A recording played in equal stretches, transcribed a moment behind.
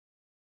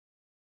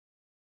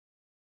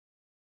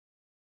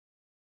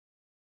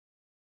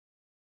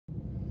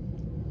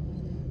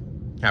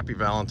Happy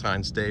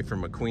Valentine's Day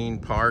from McQueen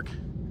Park.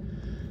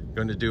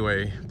 Going to do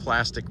a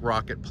plastic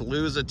rocket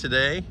palooza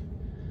today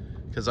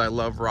because I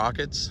love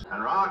rockets.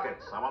 And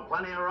rockets, I want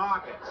plenty of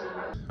rockets.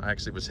 I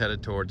actually was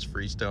headed towards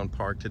Freestone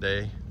Park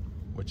today,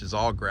 which is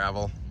all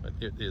gravel, but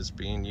it is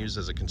being used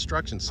as a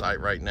construction site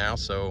right now.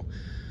 So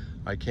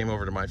I came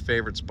over to my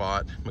favorite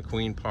spot,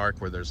 McQueen Park,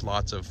 where there's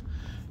lots of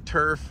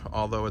turf,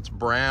 although it's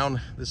brown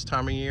this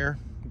time of year,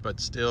 but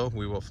still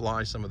we will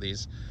fly some of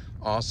these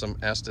awesome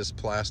Estes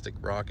plastic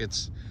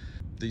rockets.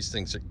 These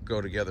things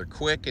go together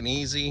quick and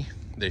easy.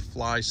 They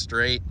fly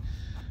straight.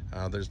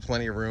 There's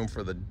plenty of room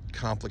for the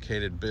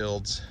complicated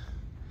builds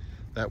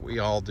that we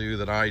all do,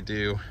 that I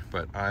do,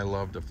 but I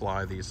love to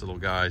fly these little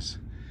guys.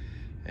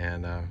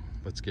 And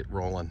let's get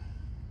rolling.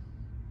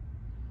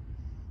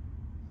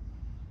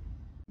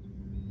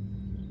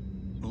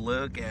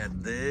 Look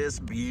at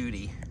this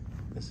beauty.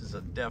 This is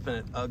a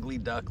definite ugly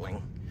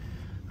duckling.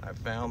 I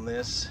found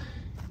this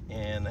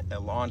in a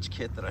launch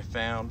kit that I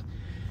found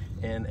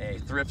in a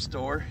thrift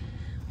store.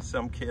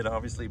 Some kid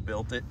obviously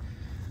built it.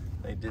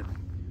 They did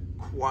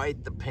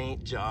quite the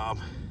paint job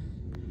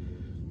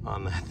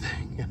on that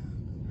thing.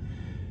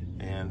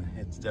 And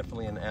it's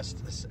definitely an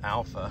Estes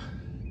Alpha.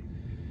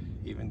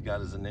 Even got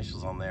his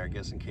initials on there, I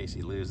guess in case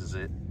he loses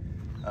it.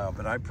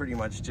 But I pretty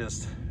much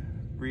just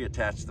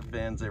reattached the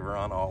fins. They were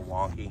on all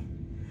wonky.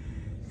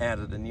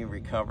 Added a new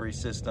recovery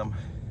system.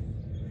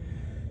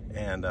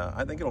 And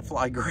I think it'll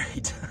fly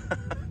great.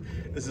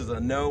 This is a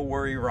no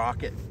worry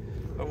rocket.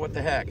 But what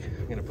the heck?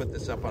 I'm gonna put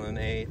this up on an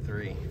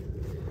A3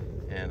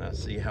 and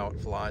see how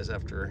it flies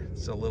after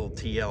it's a little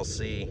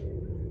TLC.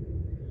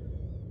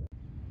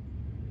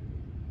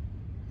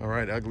 All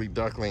right, ugly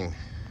duckling.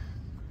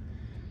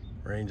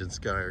 Range and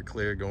sky are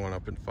clear, going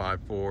up in 5,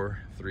 4,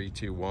 3,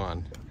 2,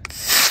 1.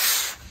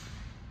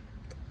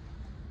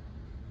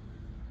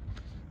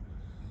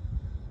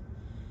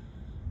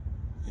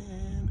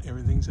 And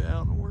everything's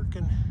out and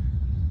working.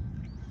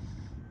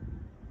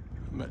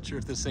 I'm not sure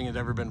if this thing had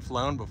ever been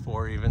flown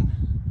before even.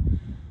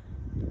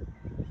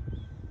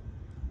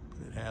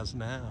 But it has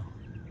now.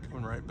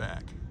 Coming right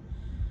back.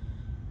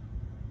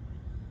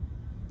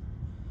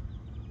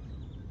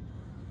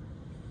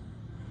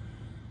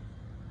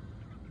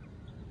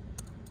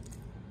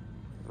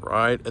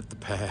 Right at the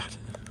pad.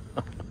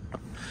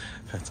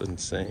 That's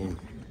insane.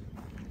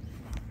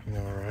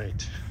 All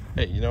right.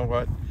 Hey, you know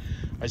what?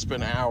 I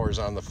spent hours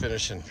on the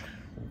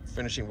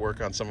finishing work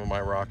on some of my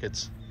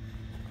rockets.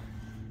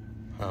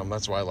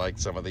 That's why I like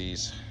some of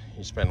these.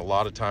 You spend a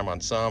lot of time on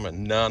some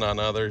and none on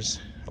others.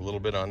 A little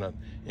bit on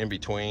in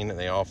between, and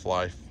they all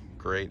fly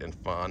great and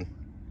fun.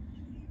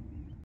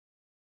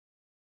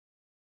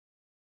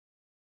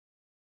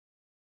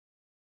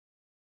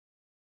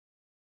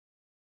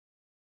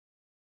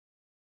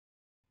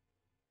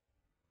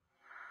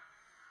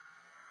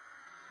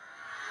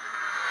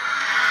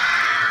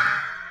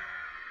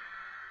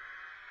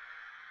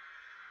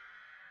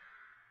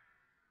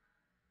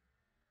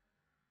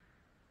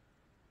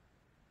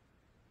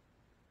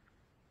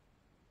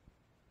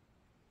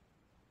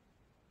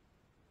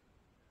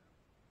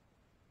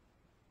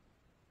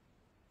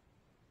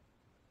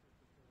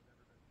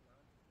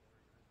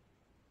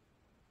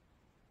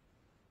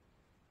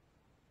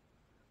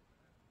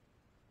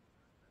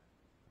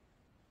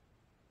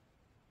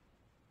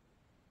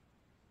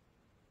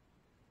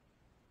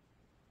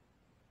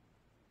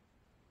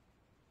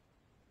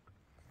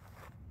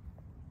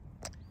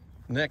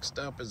 Next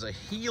up is a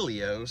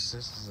Helios.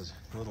 This is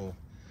a little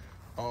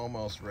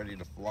almost ready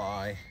to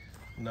fly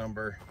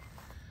number.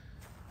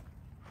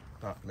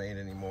 Not made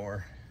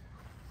anymore,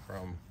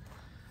 from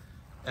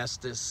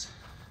Estes.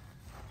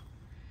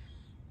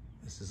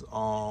 This is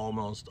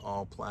almost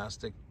all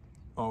plastic,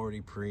 already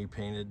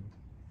pre-painted,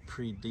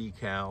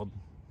 pre-decaled.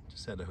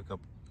 Just had to hook up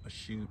a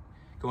chute.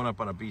 Going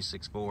up on a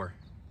B64.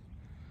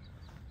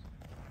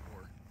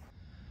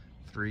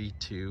 3,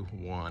 2,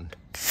 1.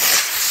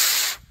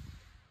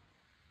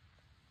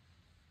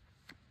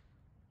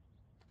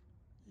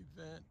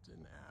 Event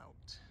and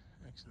out.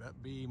 Actually,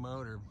 that B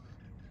motor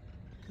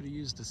could have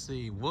used a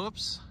C.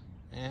 Whoops,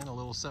 and a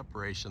little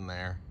separation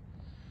there.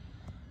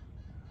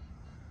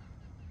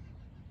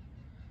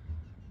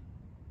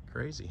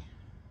 Crazy.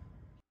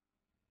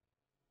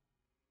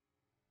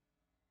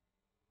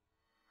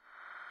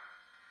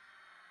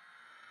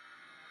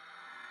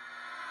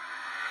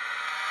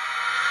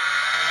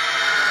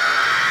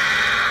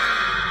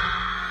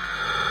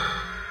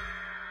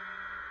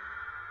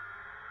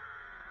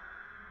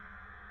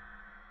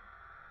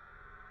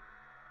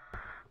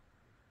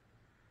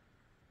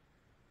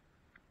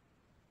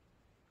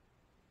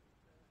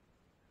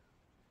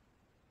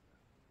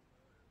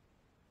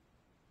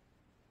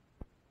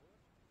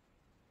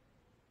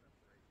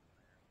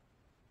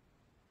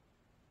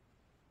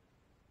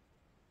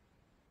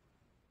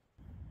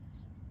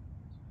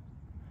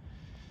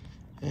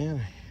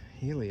 And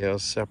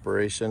Helios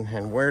separation.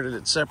 And where did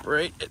it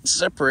separate? It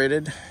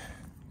separated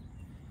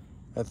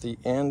at the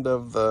end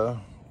of the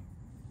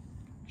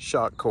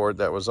shock cord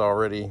that was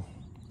already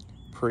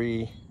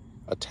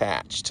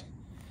pre-attached.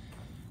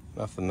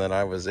 Nothing that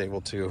I was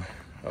able to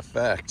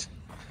effect.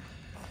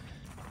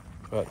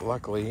 But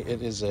luckily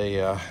it is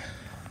a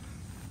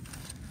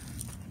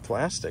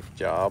plastic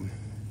job.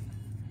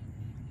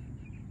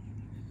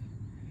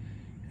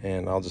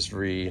 And I'll just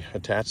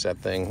reattach that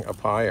thing up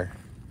higher.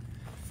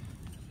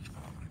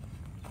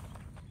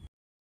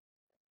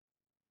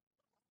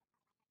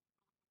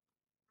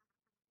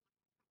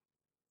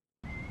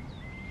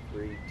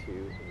 Three,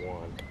 two,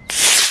 one.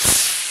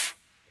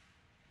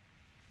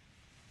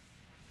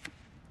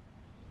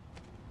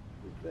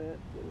 Get that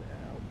thing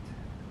out.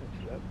 That's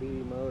that B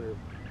motor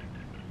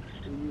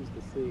we used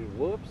to see.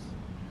 Whoops,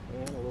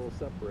 and a little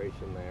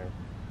separation there.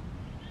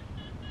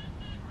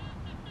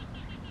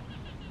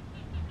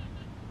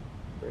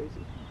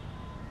 Crazy.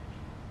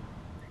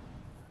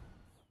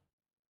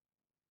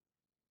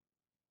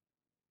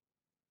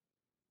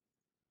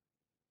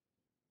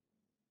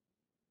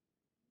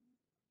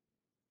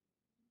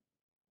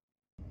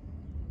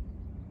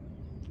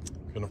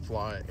 Gonna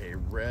fly a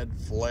red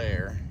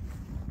flare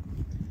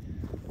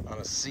on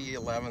a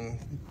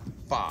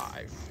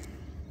C11.5.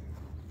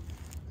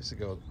 This will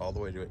go all the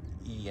way to an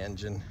E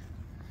engine,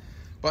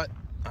 but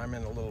I'm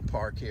in a little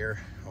park here.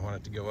 I want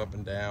it to go up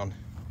and down.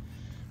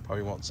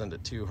 Probably won't send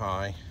it too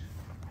high,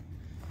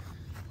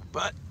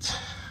 but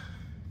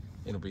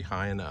it'll be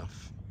high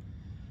enough.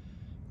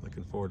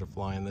 Looking forward to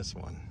flying this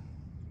one.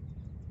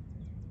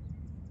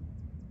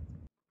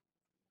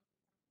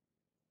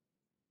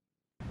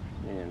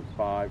 And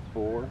 5,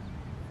 4,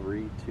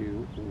 3,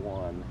 2,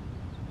 1.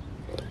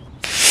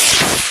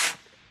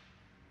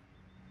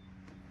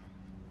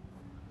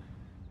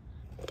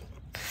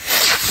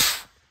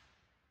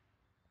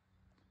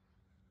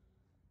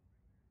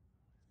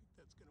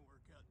 That's going to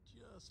work out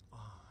just fine.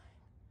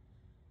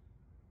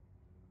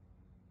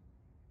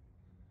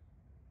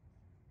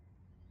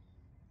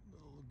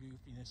 Little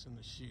goofiness in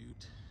the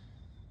chute.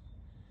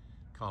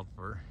 Called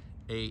for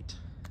 8.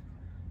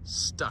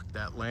 Stuck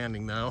that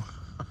landing though.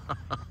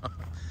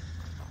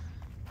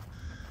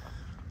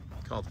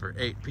 Called for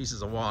 8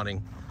 pieces of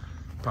wadding.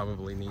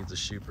 Probably needs a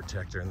chute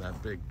protector in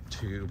that big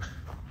tube.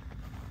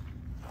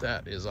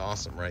 That is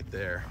awesome right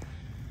there.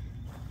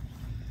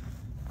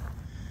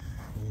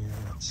 Yeah,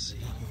 let's see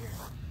here.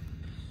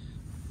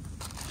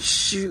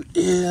 Chute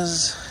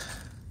is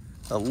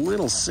a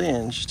little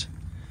singed,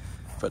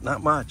 but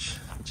not much.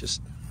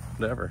 Just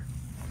whatever.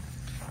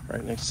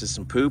 Right next to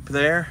some poop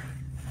there.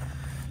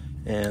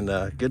 And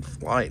good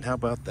flight. How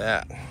about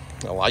that?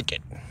 I like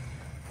it.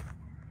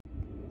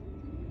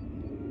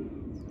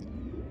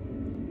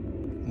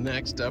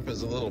 Next up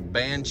is a little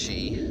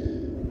Banshee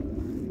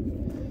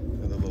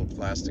with a little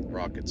plastic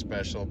rocket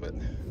special, but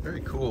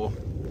very cool.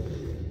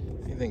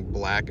 Anything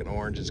black and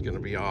orange is going to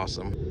be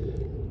awesome.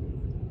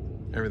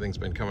 Everything's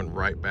been coming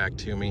right back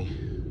to me.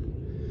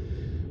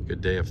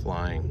 Good day of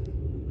flying.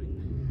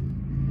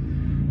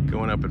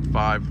 Going up at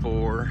 5,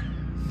 4,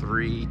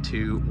 3,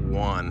 2,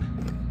 1.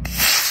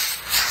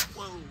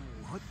 Whoa,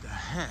 what the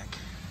heck?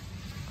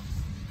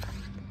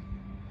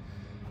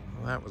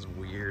 Well, that was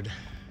weird.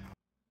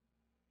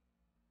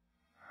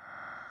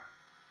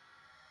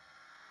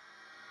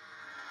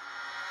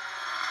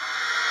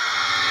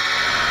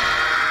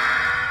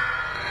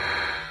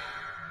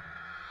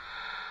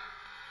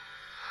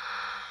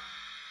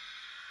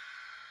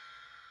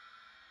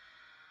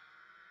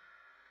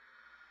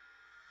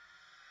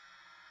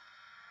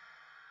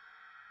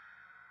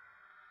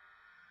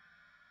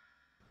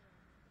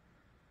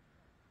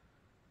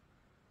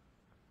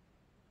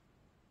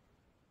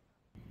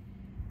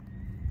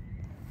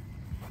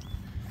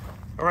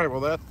 All right,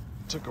 well that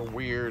took a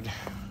weird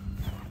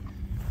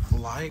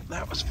flight.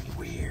 That was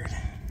weird.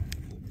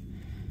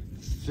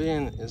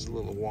 Fin is a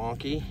little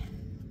wonky.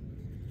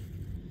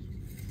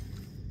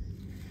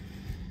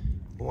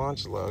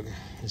 Launch lug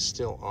is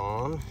still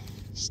on.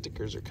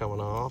 Stickers are coming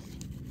off.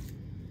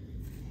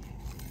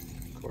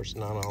 Of course,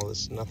 not all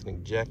this, nothing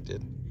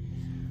ejected.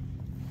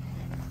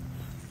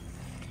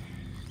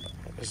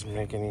 That doesn't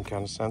make any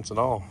kind of sense at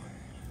all.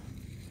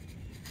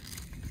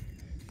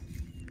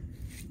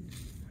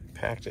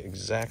 Packed it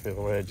exactly the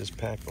way I just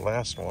packed the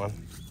last one.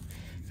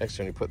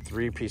 Actually, only put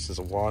 3 pieces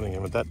of wadding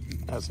in, but that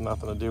has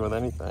nothing to do with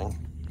anything.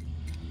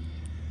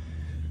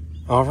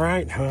 All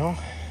right, well,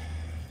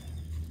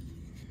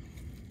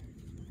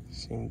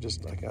 seemed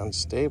just like an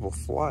unstable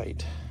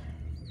flight,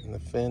 and the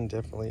fin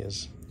definitely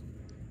is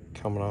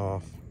coming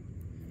off.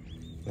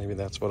 Maybe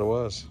that's what it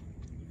was.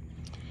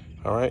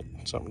 All right,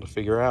 something to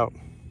figure out.